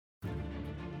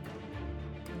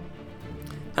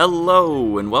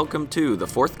Hello, and welcome to the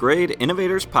 4th Grade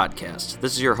Innovators Podcast.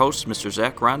 This is your host, Mr.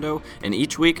 Zach Rondo, and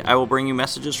each week I will bring you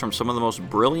messages from some of the most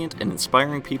brilliant and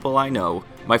inspiring people I know,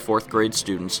 my 4th grade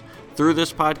students. Through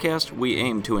this podcast, we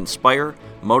aim to inspire,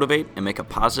 motivate, and make a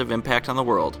positive impact on the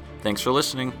world. Thanks for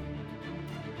listening.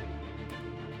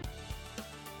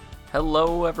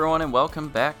 Hello, everyone, and welcome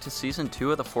back to Season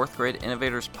 2 of the 4th Grade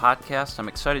Innovators Podcast. I'm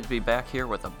excited to be back here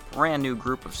with a brand new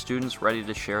group of students ready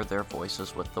to share their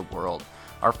voices with the world.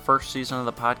 Our first season of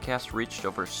the podcast reached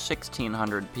over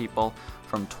 1,600 people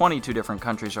from 22 different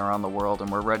countries around the world,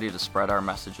 and we're ready to spread our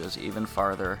messages even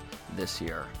farther this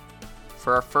year.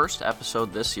 For our first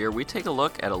episode this year, we take a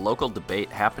look at a local debate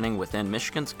happening within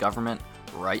Michigan's government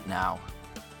right now.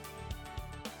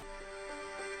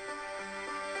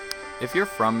 If you're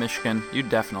from Michigan, you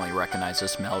definitely recognize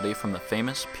this melody from the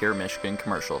famous Pure Michigan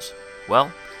commercials.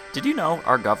 Well, did you know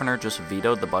our governor just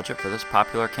vetoed the budget for this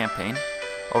popular campaign?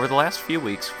 Over the last few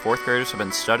weeks, 4th graders have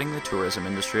been studying the tourism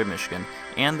industry of Michigan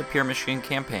and the Pure Michigan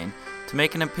campaign to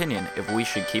make an opinion if we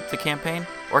should keep the campaign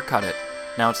or cut it.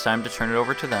 Now it's time to turn it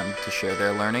over to them to share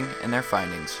their learning and their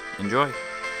findings. Enjoy!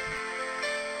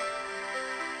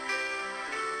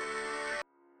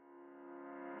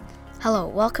 Hello,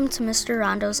 welcome to Mr.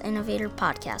 Rondo's Innovator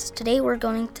Podcast. Today we're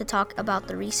going to talk about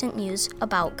the recent news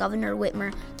about Governor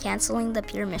Whitmer canceling the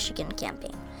Pure Michigan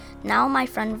campaign. Now my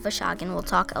friend Vashagan will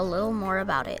talk a little more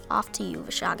about it. Off to you,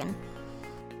 Vashagan.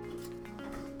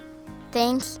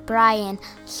 Thanks, Brian.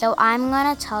 So I'm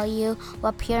going to tell you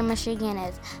what Pure Michigan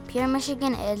is. Pure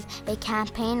Michigan is a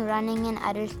campaign running in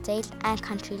other states and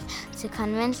countries to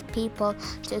convince people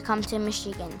to come to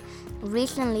Michigan.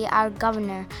 Recently, our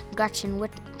governor, Gretchen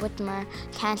Whitmer,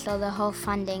 canceled the whole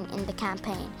funding in the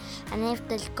campaign. And if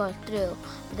this goes through,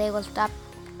 they will stop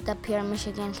the Pure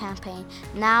Michigan campaign.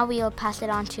 Now we will pass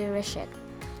it on to Rishik.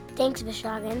 Thanks,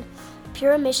 Vishagan.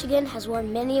 Pure Michigan has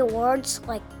won many awards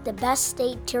like the Best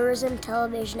State Tourism,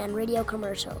 Television, and Radio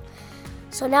Commercial.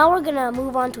 So now we're going to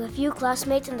move on to a few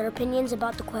classmates and their opinions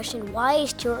about the question, why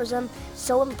is tourism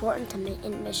so important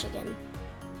in Michigan?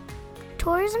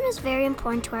 Tourism is very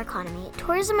important to our economy.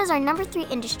 Tourism is our number 3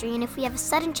 industry, and if we have a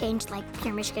sudden change like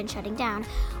Pure Michigan shutting down,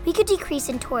 we could decrease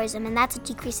in tourism, and that's a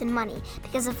decrease in money.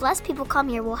 Because if less people come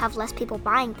here, we'll have less people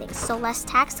buying things, so less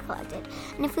tax collected.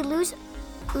 And if we lose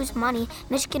money,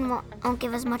 Michigan won't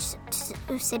give as much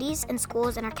to cities and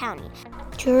schools in our county.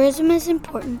 Tourism is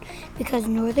important because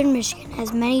northern Michigan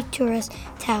has many tourist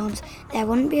towns that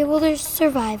wouldn't be able to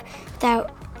survive without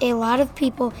a lot of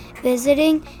people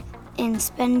visiting and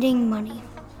spending money.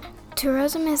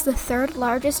 Tourism is the 3rd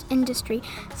largest industry.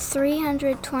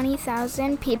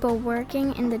 320,000 people work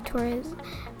in the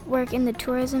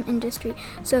tourism industry.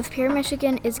 So if Pure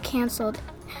Michigan is canceled,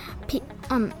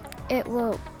 it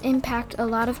will impact a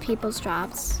lot of people's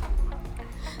jobs.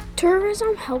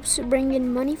 Tourism helps to bring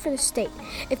in money for the state.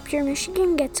 If Pure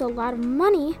Michigan gets a lot of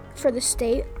money for the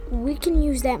state, we can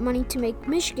use that money to make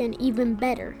Michigan even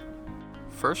better.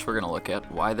 First, we're going to look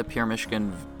at why the Pure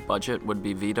Michigan budget would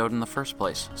be vetoed in the first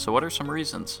place. So what are some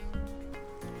reasons?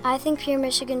 I think Pure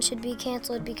Michigan should be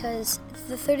canceled because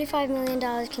the $35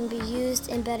 million can be used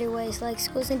in better ways, like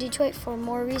schools in Detroit for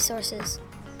more resources.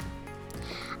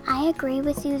 I agree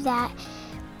with you that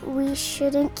we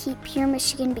shouldn't keep Pure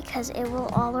Michigan because it will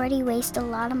already waste a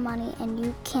lot of money, and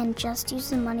you can just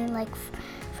use the money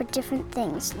for different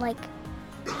things, like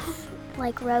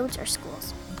roads or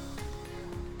schools.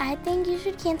 I think you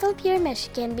should cancel Pure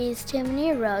Michigan because too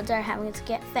many roads are having to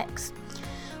get fixed.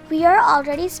 We are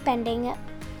already spending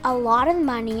a lot of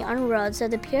money on roads, so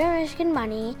the Pure Michigan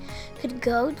money could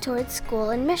go towards school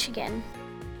in Michigan.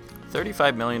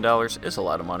 $35 million is a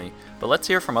lot of money, but let's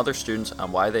hear from other students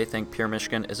on why they think Pure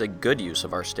Michigan is a good use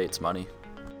of our state's money.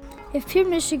 If Pure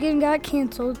Michigan got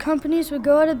canceled, companies would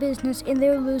go out of business and they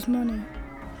would lose money.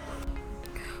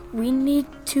 We need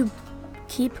to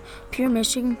keep Pure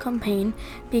Michigan campaign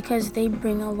because they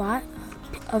bring a lot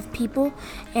of people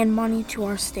and money to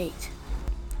our state.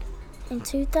 In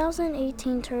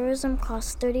 2018, tourism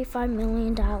cost $35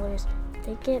 million.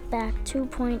 They get back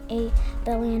 $2.8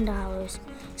 billion.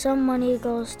 Some money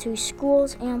goes to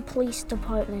schools and police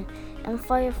department and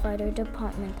firefighter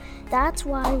department. That's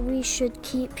why we should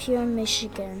keep Pure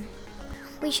Michigan.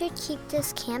 We should keep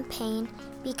this campaign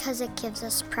because it gives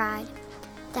us pride.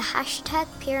 The hashtag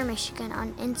Pure Michigan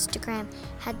on Instagram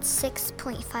had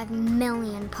 6.5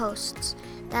 million posts.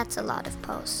 That's a lot of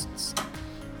posts.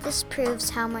 This proves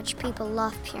how much people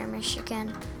love Pure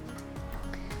Michigan.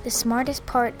 The smartest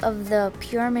part of the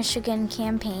Pure Michigan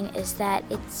campaign is that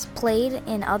it's played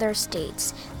in other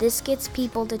states. This gets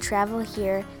people to travel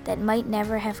here that might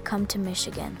never have come to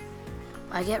Michigan.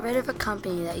 Why get rid of a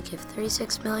company that you give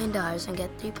 $36 million and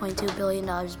get $3.2 billion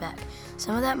back?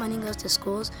 Some of that money goes to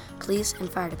schools, police, and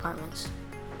fire departments.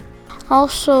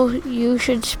 Also, you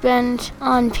should spend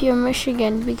on Pure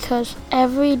Michigan because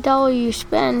every dollar you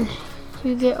spend,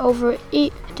 you get over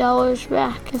 $8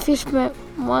 back. If you spent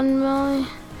 $1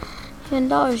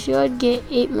 million, you would get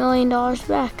 $8 million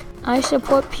back. I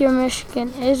support Pure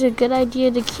Michigan. It is a good idea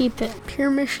to keep it.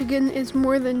 Pure Michigan is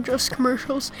more than just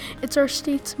commercials. It's our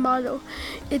state's motto.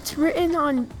 It's written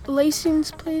on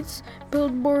license plates,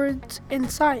 billboards,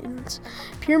 and signs.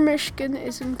 Pure Michigan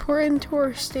is important to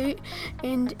our state,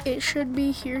 and it should be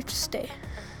here to stay.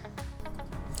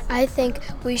 I think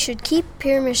we should keep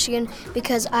Pure Michigan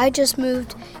because I just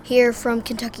moved here from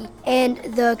Kentucky, and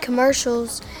the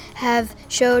commercials have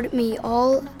showed me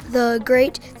all the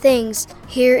great things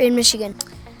here in Michigan.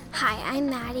 Hi, I'm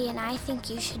Maddie, and I think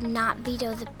you should not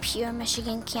veto the Pure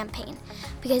Michigan campaign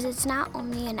because it's not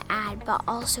only an ad but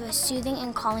also a soothing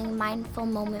and calming mindful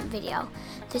moment video.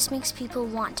 This makes people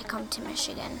want to come to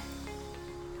Michigan.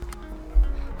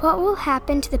 What will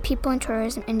happen to the people in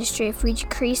tourism industry if we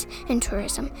decrease in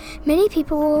tourism? Many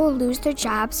people will lose their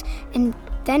jobs, and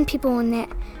then people will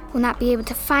not be able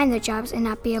to find their jobs and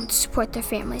not be able to support their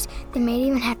families. They may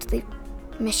even have to leave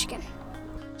Michigan.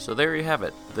 So there you have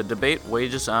it. The debate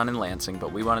wages on in Lansing,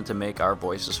 but we wanted to make our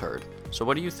voices heard. So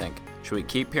what do you think? Should we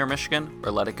keep Pure Michigan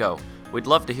or let it go? We'd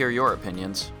love to hear your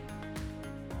opinions.